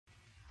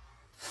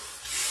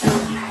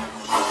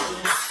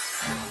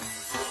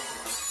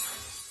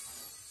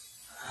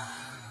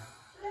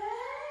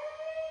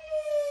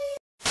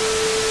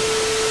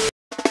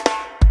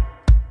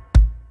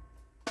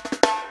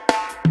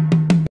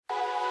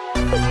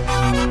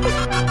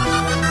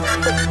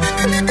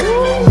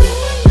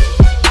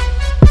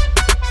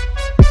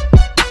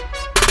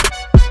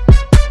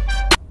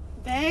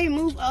Babe,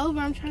 move over.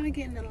 I'm trying to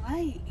get in the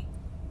light.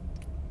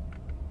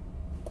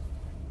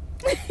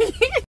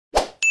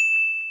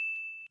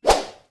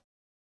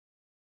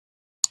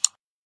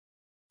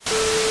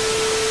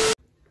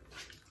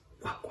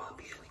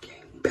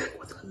 Back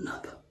with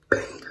another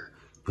banger.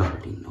 You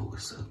already know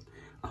what's up.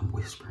 I'm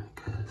whispering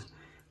because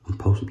I'm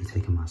supposed to be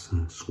taking my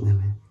son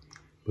swimming,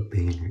 but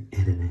being there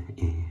editing,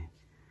 and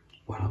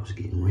while I was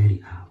getting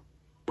ready, I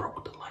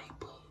broke the light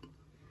bulb.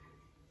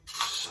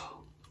 So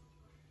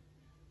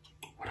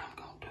what I'm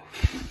gonna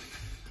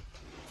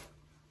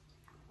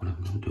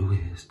do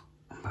is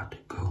I'm about to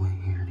go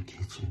in here in the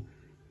kitchen,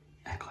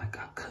 act like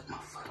I cut my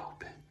foot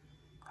open.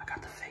 I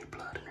got the fake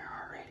blood in there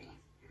already.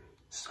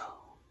 So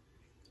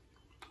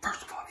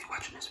first of all, if you're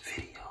watching this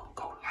video,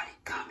 go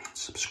like, comment,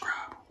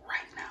 subscribe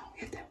right now.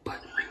 Hit that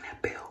button, ring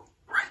that bell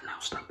right now.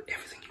 Stop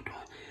everything you're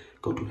doing.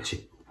 Go do that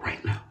shit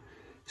right now.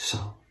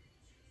 So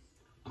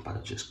I'm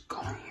about to just go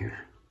in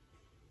here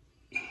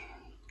and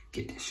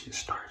get this shit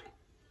started.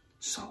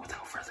 So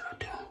without further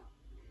ado,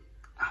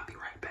 I'll be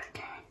right back,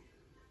 gang.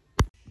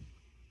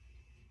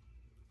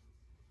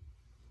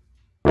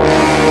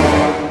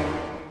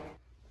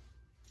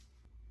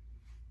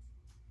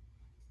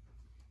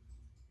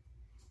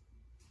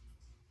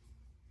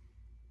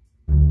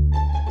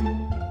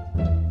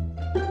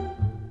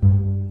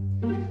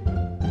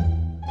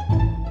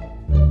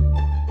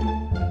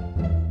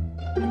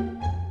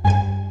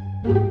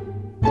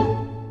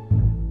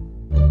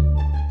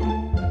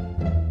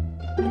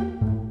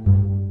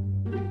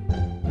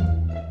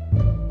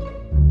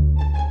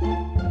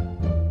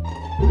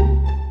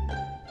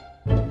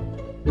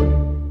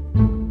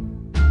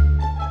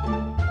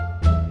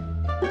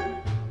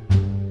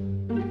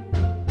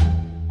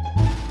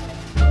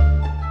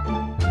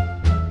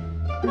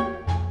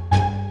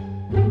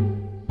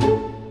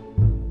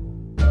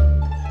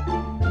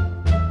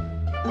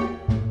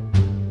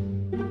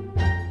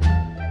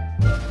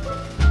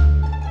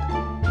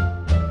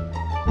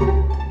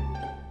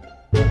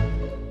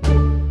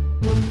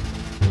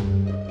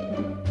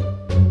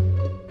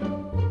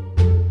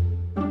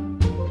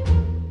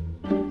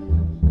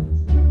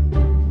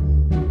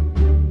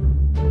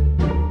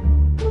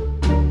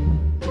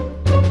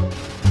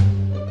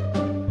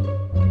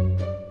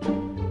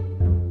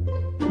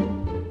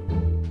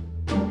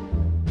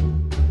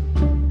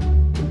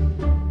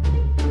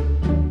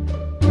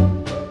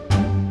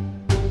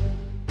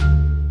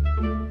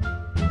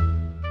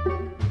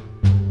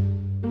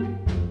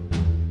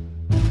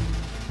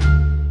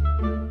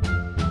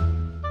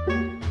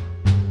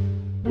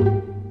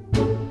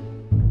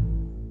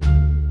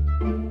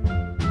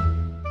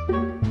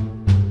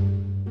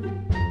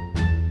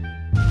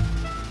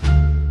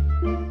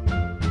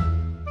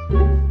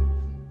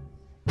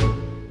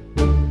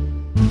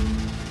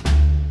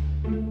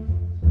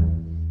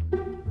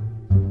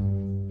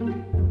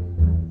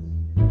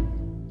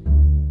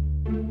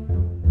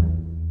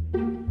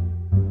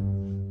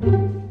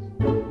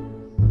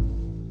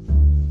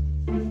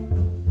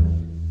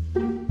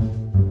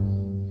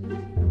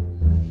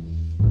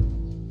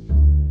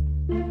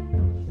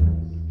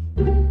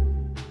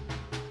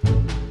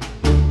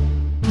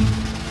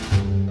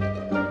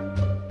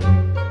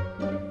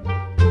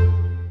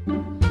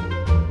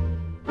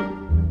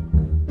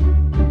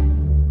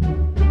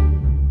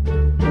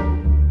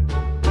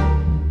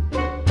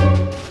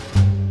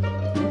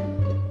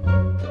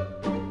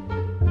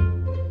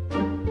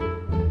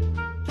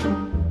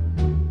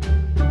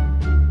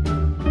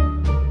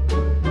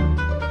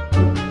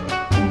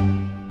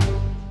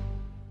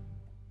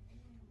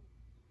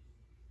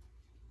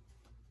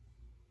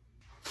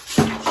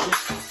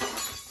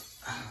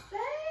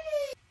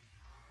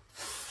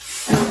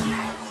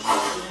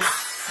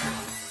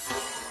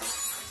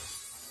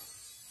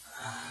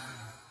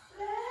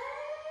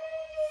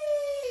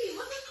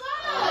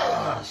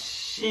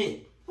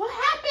 Shit. What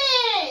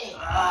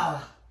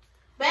happened?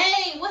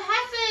 Babe, what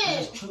happened? I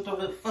just tripped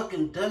over the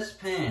fucking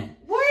dustpan.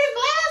 Where your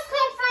glass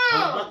come from? I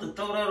was about to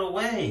throw that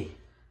away.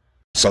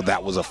 So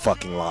that was a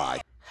fucking lie.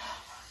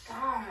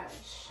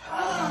 Gosh.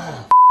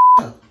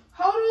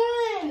 Hold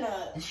on.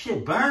 This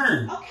shit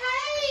burned. Okay,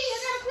 I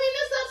gotta clean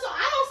this up so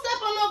I don't step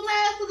on no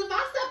glass, because if I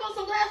step on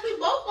some glass, we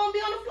both gonna be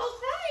on the floor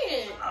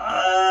crying. I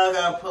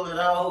gotta pull it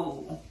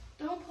out.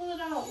 Don't pull it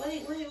out.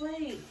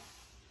 Wait.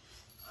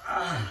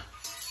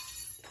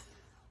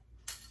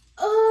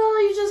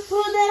 Oh, you just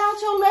pulled that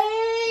out your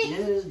leg?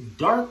 Yeah, it's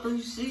darker.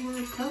 You see where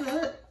it cut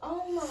at?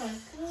 Oh my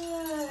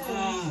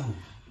god.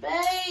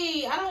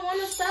 Babe, I don't want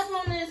to step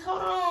on this.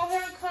 Hold on,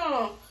 here it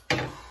come.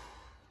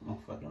 My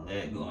fucking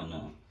leg going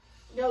up.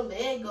 Your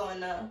leg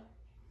going up.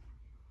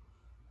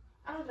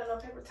 I don't got no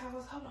paper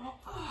towels. Hold on.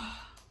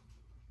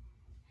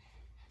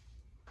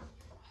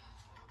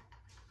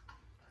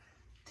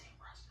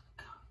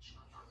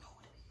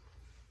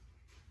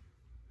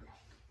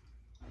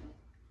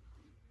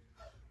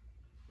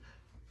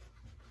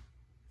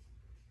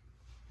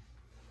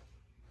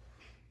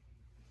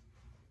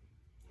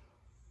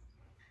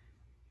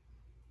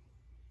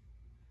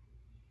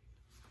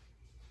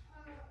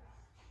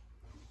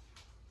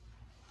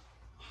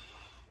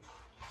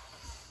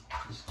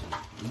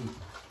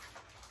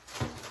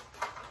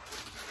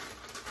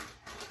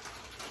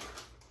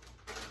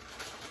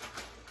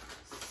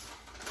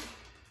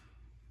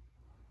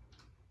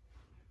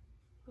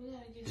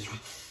 get some.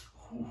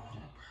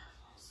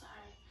 Sorry.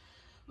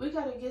 We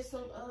gotta get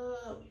some,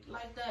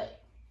 like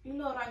that, you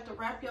know, like to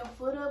wrap your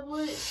foot up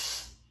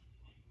with.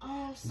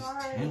 Oh, I'm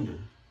sorry. Tender.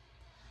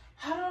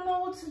 I don't know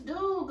what to do.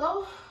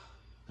 Go.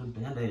 The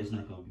Band-Aid's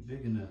not gonna be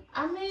big enough.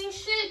 I mean,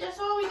 shit, that's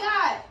all we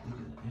got. Look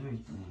at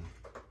everything.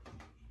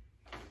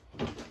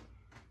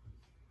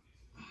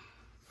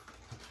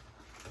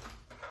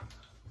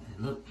 Hey,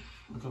 look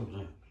over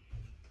there.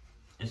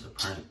 It's a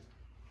prank.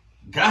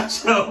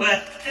 Got your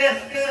ass.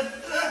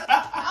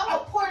 I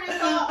will pour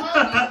this all on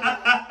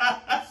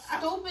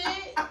you.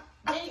 Stupid.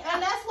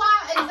 And that's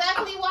why,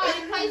 exactly why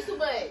you play too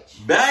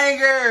much.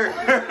 Banger.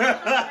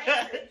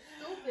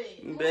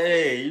 Stupid.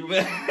 Babe,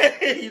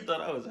 you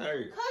thought I was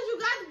hurt. Cause you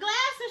got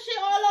glass and shit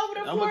all over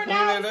the floor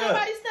now.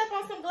 Somebody step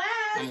on some glass.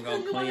 I'm gonna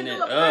you clean do it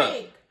a up.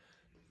 prank.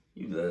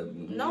 You love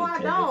me. No, I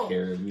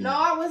don't. No,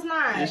 I was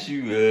not. Yes,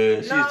 you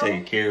was. She was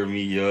taking care of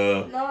me,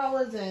 y'all. No, I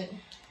wasn't.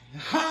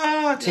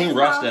 Ha! Team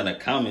Rasta in the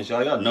comments,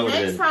 y'all. Y'all know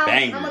this.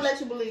 Bangers. I'm gonna let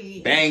you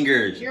bleed.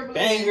 Bangers. You're bleeding.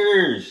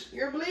 Bangers.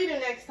 You're bleeding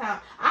next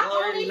time. I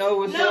already know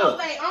what's up.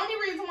 Wait. Only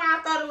reason why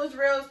I thought it was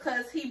real is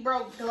because he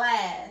broke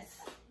glass.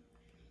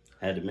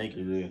 Had to make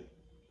her do.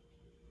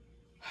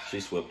 She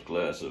swept the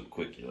glass up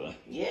quick, y'all.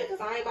 Yeah, because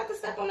I ain't about to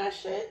step on that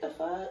shit. The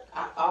fuck?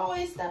 I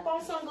always step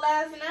on some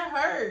glass and that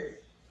hurt.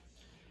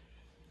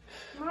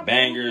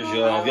 Bangers,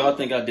 y'all. If y'all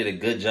think I did a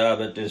good job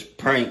at this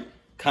prank,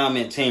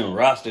 comment Team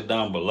Rasta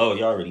down below.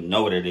 Y'all already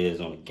know what it is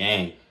on the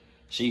game.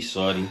 She's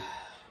salty.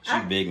 She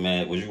big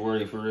mad. Was you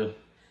worried for real?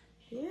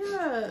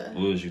 Yeah.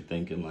 What was you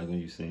thinking like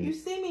when you seen it? You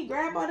see me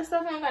grab all the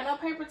stuff and I got no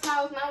paper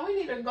towels. Now we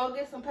need to go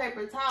get some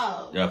paper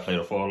towels. Y'all played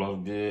a fall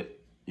off good?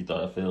 You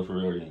thought I fell for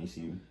real or you didn't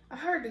see me? I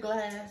heard the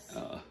glass.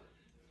 Y'all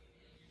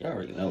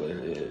already know what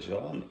it is,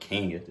 y'all. I'm the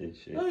king at this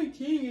shit. I'm the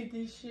king at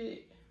this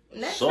shit.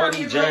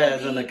 Shorty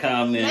Jazz in the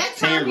comments.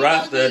 Team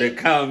Rasta in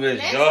the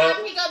comments, y'all. Next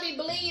time he gonna be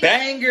bleeding.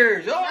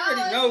 Bangers. Y'all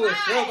already know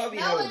what's up. I be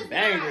No, having it's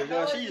bangers, not.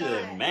 y'all. No, She's it's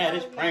just not. mad. No,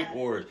 It's it's prank not.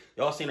 wars.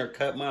 Y'all seen her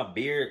cut my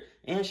beard.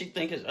 And she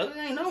think it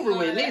ain't over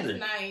with that's neither.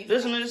 nice.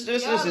 This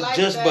Y'all is like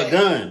just that.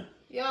 begun.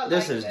 Y'all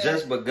This like is that.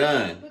 just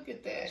begun. Look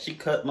at that. She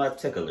cut my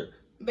tickler.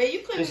 But you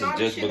couldn't This all is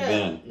this just shit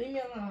begun. up. Leave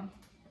me alone.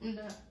 I'm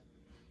done.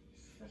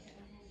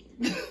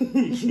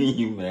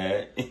 You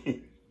mad?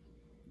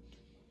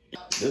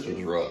 This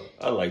was rough.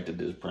 I liked it,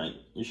 this prank.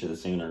 You should have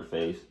seen her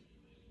face.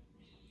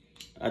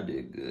 I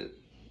did good.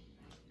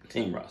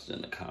 Team Rasta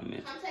in the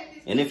comments.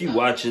 And if you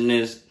watching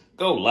this,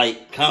 go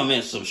like,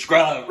 comment,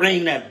 subscribe,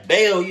 ring that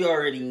bell. You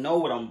already know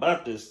what I'm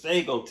about to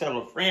say. Go tell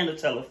a friend to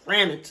tell a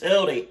friend to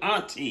tell their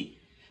auntie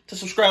to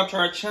subscribe to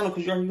our channel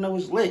because you already know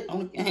it's lit on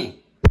the game.